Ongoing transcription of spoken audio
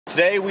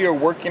Today we are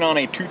working on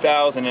a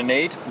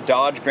 2008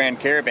 Dodge Grand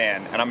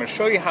Caravan, and I'm going to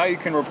show you how you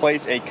can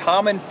replace a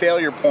common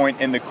failure point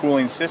in the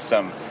cooling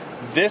system.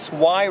 This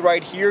Y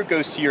right here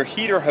goes to your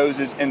heater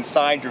hoses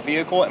inside your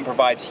vehicle and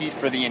provides heat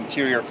for the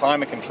interior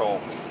climate control.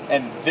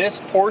 And this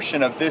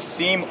portion of this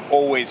seam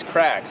always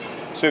cracks.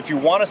 So if you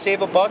want to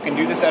save a buck and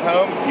do this at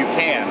home, you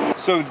can.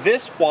 So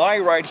this Y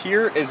right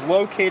here is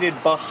located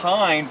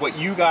behind what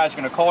you guys are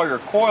going to call your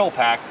coil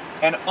pack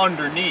and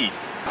underneath.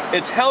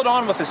 It's held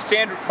on with a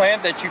standard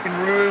clamp that you can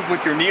remove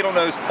with your needle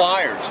nose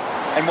pliers.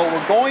 And what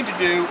we're going to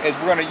do is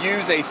we're going to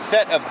use a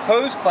set of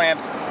hose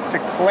clamps to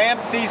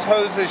clamp these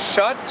hoses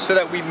shut so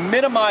that we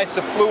minimize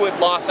the fluid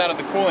loss out of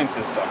the cooling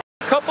system.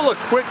 A couple of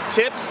quick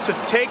tips to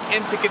take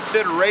into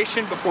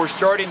consideration before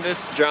starting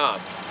this job.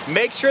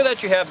 Make sure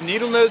that you have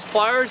needle nose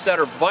pliers that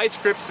are vice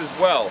grips as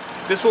well.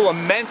 This will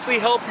immensely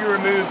help you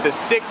remove the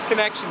 6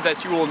 connections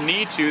that you will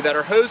need to that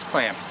are hose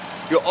clamped.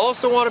 You'll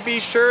also want to be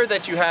sure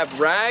that you have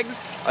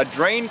rags, a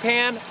drain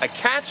pan, a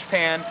catch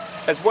pan,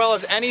 as well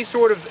as any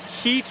sort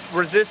of heat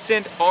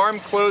resistant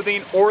arm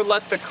clothing, or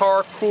let the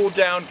car cool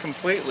down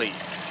completely.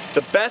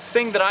 The best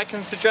thing that I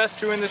can suggest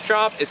doing this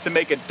job is to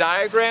make a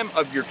diagram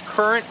of your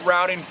current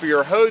routing for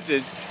your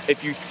hoses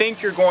if you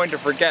think you're going to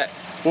forget.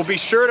 We'll be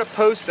sure to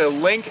post a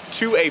link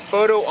to a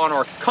photo on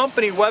our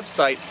company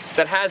website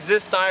that has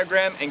this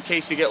diagram in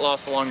case you get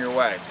lost along your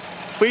way.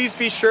 Please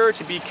be sure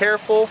to be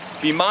careful,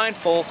 be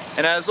mindful,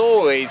 and as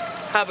always,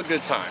 have a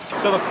good time.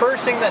 So the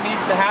first thing that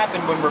needs to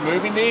happen when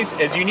removing these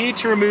is you need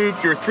to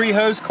remove your 3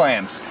 hose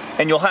clamps,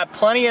 and you'll have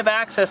plenty of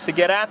access to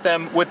get at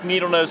them with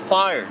needle nose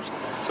pliers.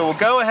 So we'll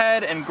go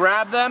ahead and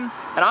grab them,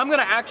 and I'm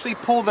gonna actually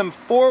pull them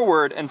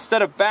forward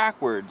instead of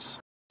backwards.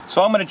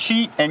 So I'm gonna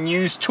cheat and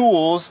use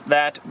tools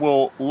that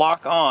will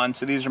lock on.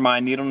 So these are my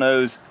needle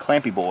nose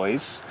clampy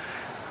boys.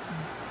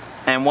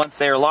 And once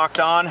they are locked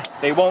on,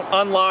 they won't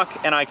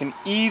unlock, and I can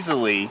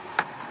easily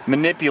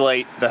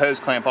manipulate the hose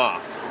clamp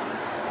off.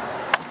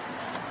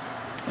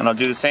 And I'll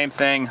do the same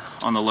thing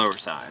on the lower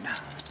side.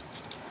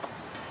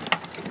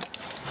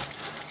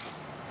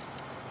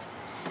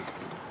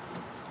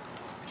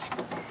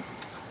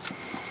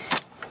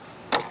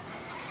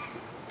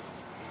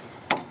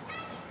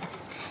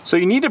 So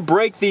you need to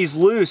break these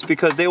loose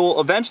because they will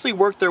eventually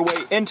work their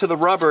way into the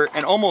rubber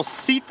and almost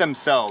seat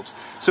themselves.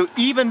 So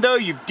even though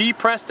you've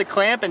depressed the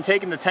clamp and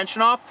taken the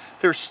tension off,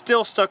 they're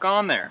still stuck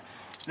on there.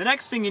 The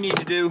next thing you need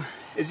to do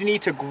is you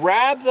need to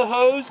grab the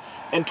hose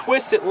and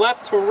twist it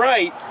left to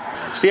right.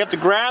 So you have to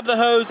grab the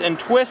hose and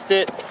twist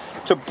it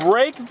to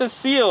break the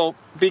seal,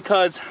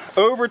 because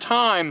over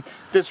time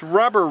this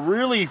rubber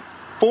really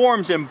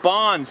forms and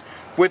bonds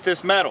with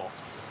this metal.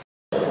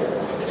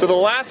 So the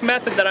last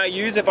method that I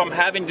use if I'm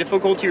having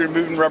difficulty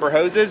removing rubber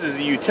hoses is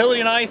a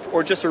utility knife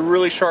or just a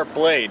really sharp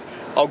blade.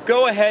 I'll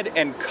go ahead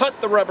and cut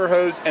the rubber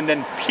hose and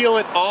then peel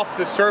it off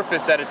the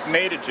surface that it's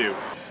mated to.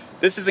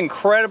 This is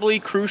incredibly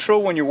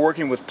crucial when you're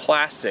working with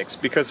plastics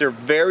because they're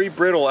very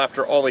brittle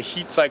after all the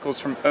heat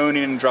cycles from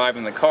owning and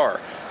driving the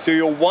car. So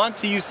you'll want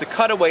to use the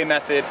cutaway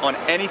method on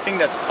anything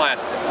that's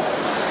plastic.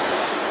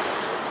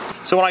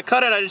 So when I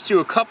cut it, I just do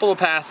a couple of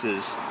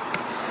passes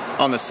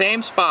on the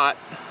same spot,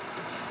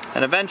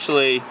 and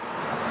eventually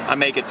I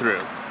make it through.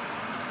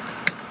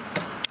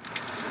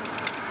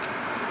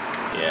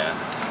 Yeah.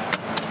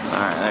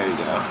 Alright, there you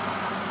go.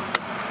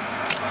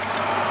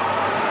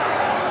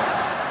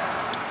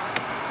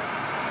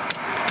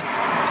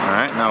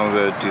 Alright, now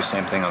we'll go do the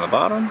same thing on the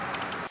bottom.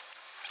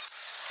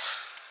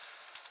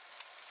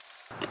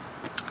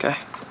 Okay.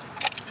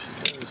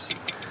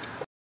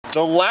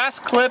 The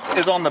last clip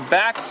is on the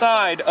back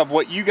side of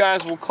what you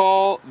guys will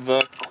call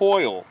the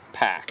coil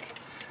pack.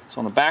 So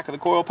on the back of the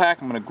coil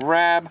pack, I'm going to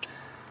grab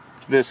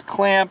this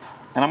clamp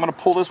and I'm going to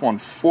pull this one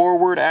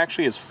forward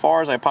actually as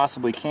far as I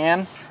possibly can.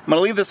 I'm going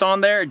to leave this on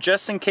there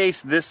just in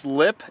case this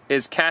lip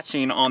is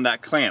catching on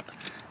that clamp.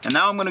 And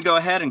now I'm going to go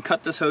ahead and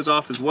cut this hose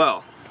off as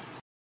well.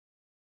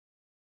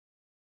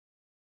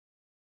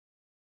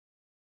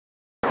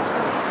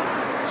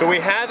 So we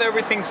have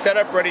everything set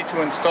up ready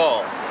to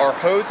install. Our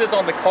hoses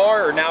on the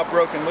car are now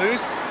broken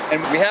loose,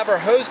 and we have our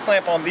hose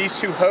clamp on these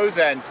 2 hose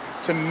ends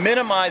to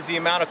minimize the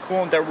amount of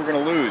coolant that we're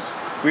going to lose.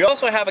 We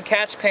also have a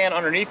catch pan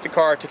underneath the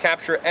car to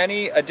capture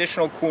any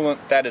additional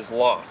coolant that is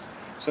lost.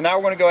 So now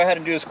we're going to go ahead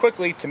and do this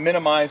quickly to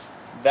minimize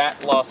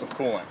that loss of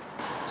coolant.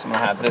 So I'm going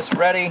to have this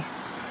ready,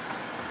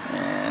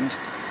 and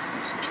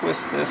let's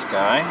twist this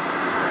guy.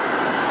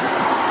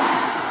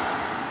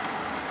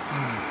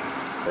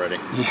 Ready?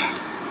 Yeah.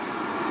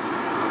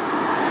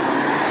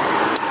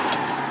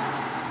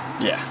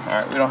 Yeah,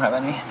 alright, we don't have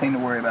anything to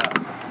worry about.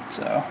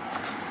 So,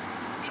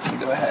 I'm just going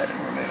to go ahead and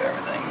remove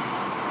everything.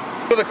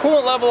 So the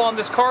coolant level on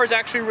this car is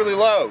actually really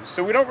low,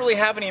 so we don't really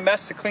have any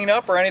mess to clean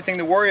up or anything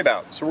to worry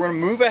about. So we're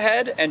going to move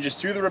ahead and just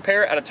do the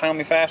repair at a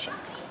timely fashion.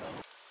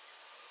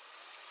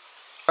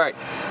 Alright,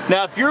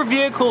 now if your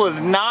vehicle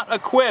is not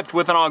equipped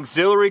with an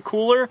auxiliary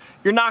cooler,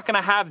 you're not going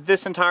to have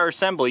this entire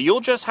assembly. You'll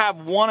just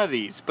have one of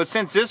these. But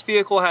since this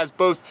vehicle has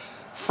both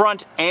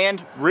front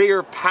and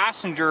rear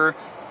passenger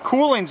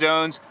cooling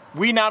zones,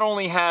 we not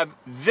only have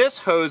this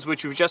hose,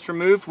 which we've just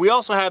removed, we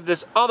also have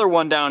this other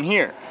one down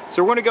here.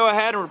 So we're gonna go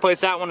ahead and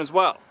replace that one as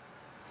well.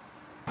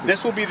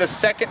 This will be the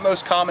second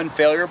most common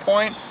failure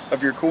point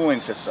of your cooling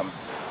system.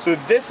 So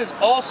this is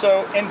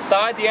also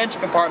inside the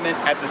engine compartment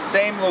at the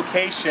same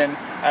location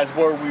as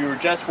where we were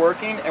just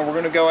working, and we're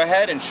gonna go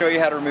ahead and show you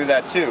how to remove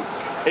that too.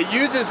 It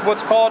uses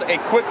what's called a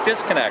quick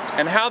disconnect,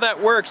 and how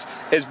that works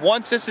is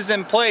once this is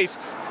in place,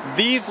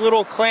 these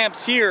little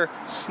clamps here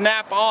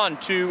snap on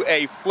to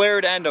a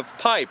flared end of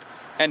pipe.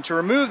 And to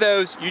remove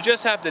those, you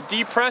just have to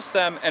depress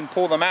them and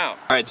pull them out.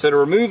 All right, so to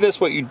remove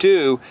this, what you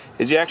do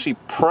is you actually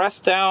press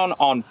down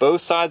on both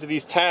sides of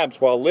these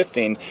tabs while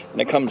lifting, and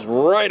it comes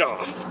right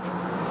off.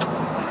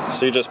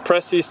 So you just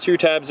press these two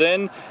tabs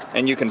in,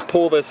 and you can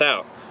pull this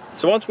out.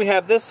 So once we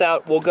have this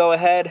out, we'll go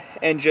ahead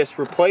and just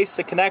replace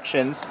the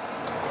connections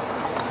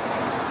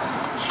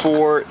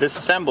for this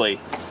assembly.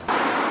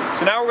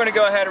 So now we're gonna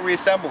go ahead and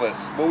reassemble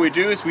this. What we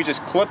do is we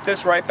just clip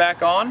this right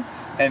back on,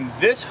 and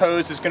this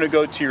hose is gonna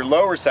go to your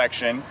lower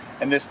section,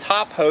 and this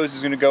top hose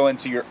is gonna go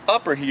into your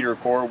upper heater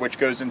core, which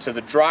goes into the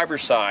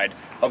driver's side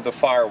of the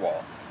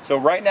firewall. So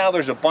right now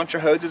there's a bunch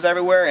of hoses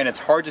everywhere, and it's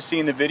hard to see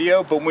in the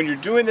video, but when you're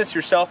doing this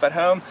yourself at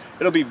home,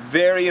 it'll be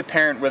very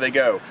apparent where they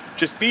go.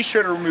 Just be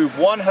sure to remove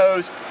one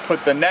hose,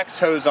 put the next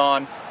hose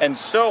on, and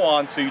so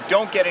on, so you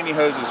don't get any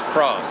hoses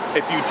crossed.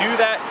 If you do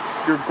that,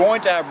 you're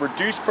going to have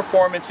reduced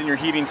performance in your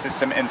heating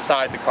system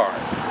inside the car.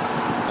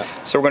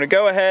 So we're gonna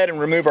go ahead and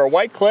remove our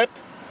white clip.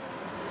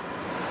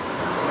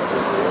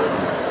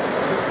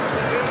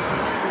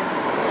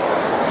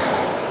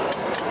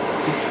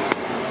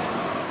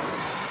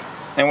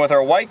 And with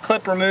our white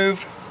clip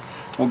removed,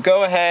 we'll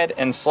go ahead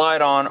and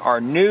slide on our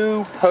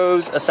new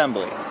hose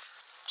assembly.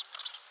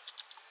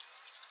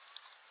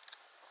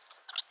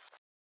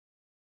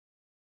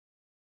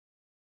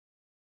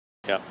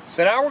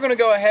 So now we're going to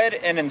go ahead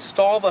and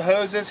install the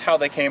hoses how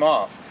they came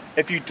off.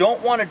 If you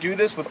don't want to do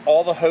this with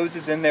all the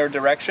hoses in their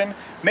direction,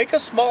 make a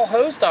small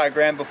hose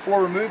diagram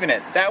before removing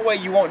it. That way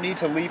you won't need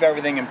to leave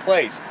everything in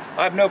place.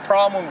 I have no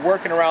problem with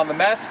working around the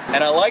mess,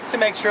 and I like to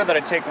make sure that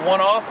I take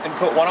one off and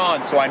put one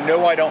on so I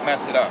know I don't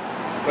mess it up.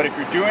 But if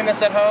you're doing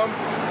this at home,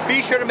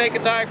 be sure to make a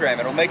diagram.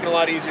 It'll make it a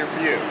lot easier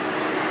for you.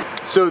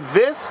 So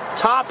this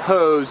top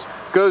hose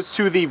goes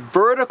to the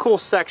vertical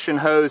section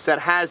hose that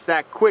has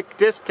that quick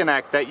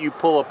disconnect that you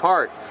pull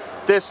apart.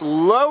 This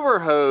lower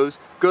hose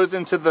goes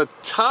into the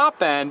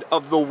top end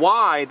of the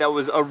Y that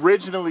was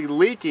originally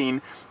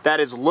leaking, that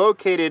is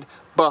located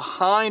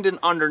behind and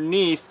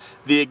underneath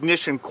the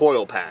ignition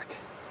coil pack.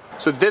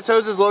 So this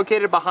hose is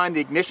located behind the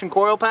ignition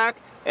coil pack,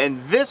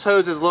 and this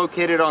hose is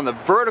located on the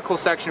vertical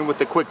section with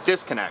the quick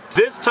disconnect.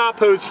 This top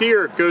hose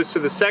here goes to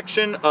the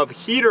section of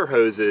heater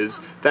hoses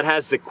that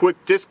has the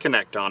quick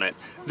disconnect on it.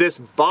 This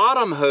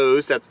bottom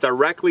hose that's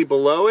directly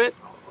below it,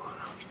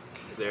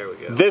 there we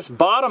go. This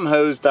bottom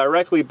hose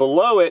directly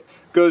below it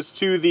goes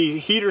to the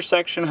heater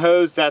section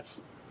hose that's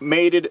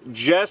mated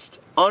just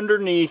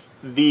underneath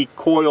the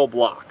coil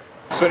block.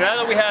 So now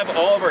that we have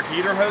all of our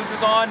heater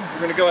hoses on,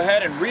 we're going to go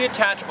ahead and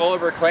reattach all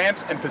of our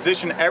clamps and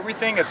position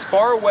everything as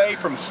far away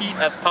from heat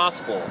as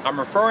possible. I'm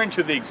referring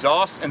to the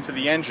exhaust and to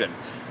the engine.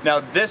 Now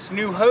this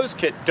new hose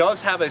kit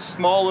does have a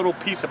small little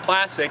piece of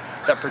plastic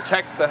that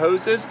protects the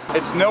hoses.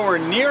 It's nowhere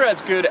near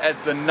as good as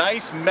the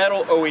nice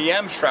metal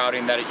OEM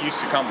shrouding that it used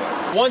to come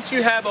with. Once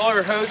you have all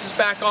your hoses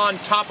back on,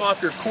 top off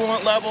your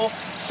coolant level,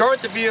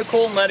 start the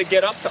vehicle and let it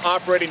get up to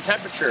operating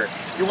temperature.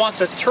 You want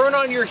to turn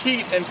on your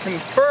heat and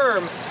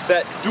confirm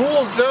that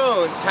dual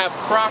zones have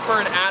proper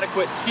and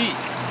adequate heat.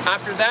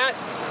 After that,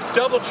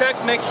 double check,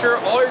 make sure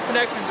all your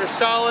connections are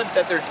solid,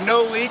 that there's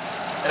no leaks,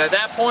 and at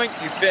that point,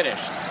 you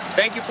finished.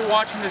 Thank you for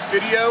watching this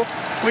video.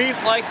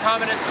 Please like,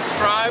 comment, and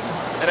subscribe.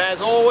 And as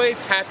always,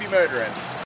 happy motoring.